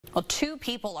Well, 2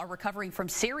 people are recovering from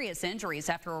serious injuries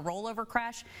after a rollover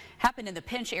crash happened in the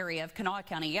Pinch area of Kanawha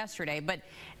County yesterday. But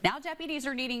now deputies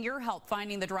are needing your help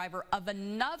finding the driver of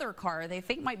another car they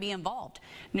think might be involved.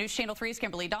 News Channel 3's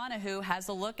Kimberly Donahue has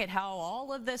a look at how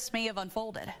all of this may have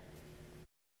unfolded.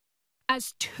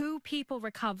 As 2 people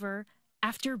recover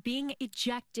after being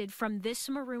ejected from this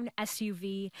maroon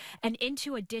SUV and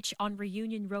into a ditch on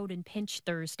Reunion Road in Pinch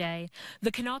Thursday,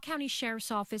 the Kanawha County Sheriff's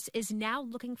Office is now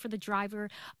looking for the driver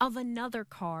of another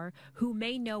car who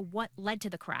may know what led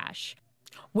to the crash.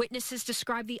 Witnesses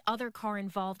describe the other car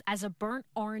involved as a burnt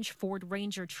orange Ford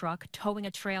Ranger truck towing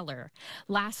a trailer.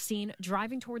 Last seen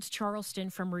driving towards Charleston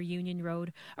from Reunion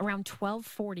Road around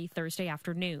 12:40 Thursday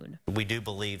afternoon. We do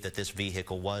believe that this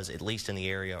vehicle was at least in the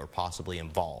area or possibly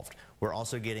involved. We're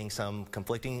also getting some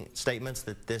conflicting statements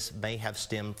that this may have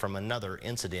stemmed from another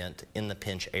incident in the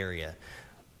Pinch area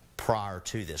prior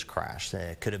to this crash.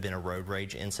 It could have been a road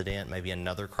rage incident, maybe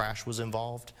another crash was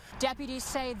involved. Deputies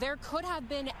say there could have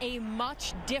been a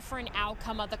much different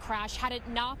outcome of the crash had it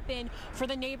not been for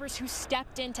the neighbors who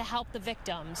stepped in to help the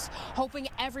victims, hoping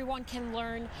everyone can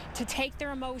learn to take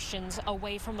their emotions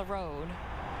away from the road.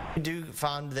 We do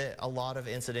find that a lot of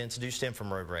incidents do stem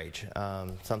from road rage.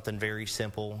 Something very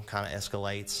simple kind of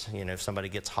escalates. You know, if somebody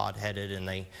gets hot-headed and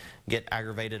they get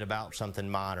aggravated about something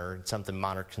minor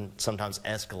can sometimes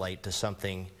escalate to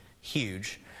something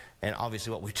huge. And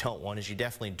obviously what we don't want is you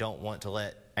definitely don't want to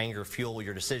let anger fuel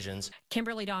your decisions.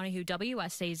 Kimberly Donahue,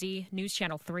 WSAZ, News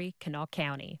Channel 3, Kanawha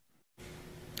County.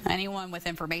 Anyone with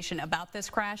information about this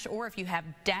crash, or if you have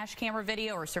dash camera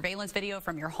video or surveillance video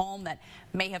from your home that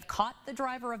may have caught the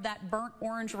driver of that burnt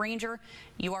orange Ranger,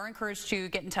 you are encouraged to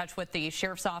get in touch with the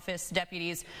Sheriff's Office.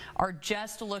 Deputies are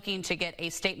just looking to get a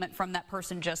statement from that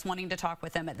person, just wanting to talk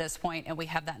with them at this point, and we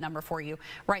have that number for you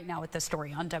right now with this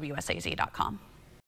story on WSAZ.com.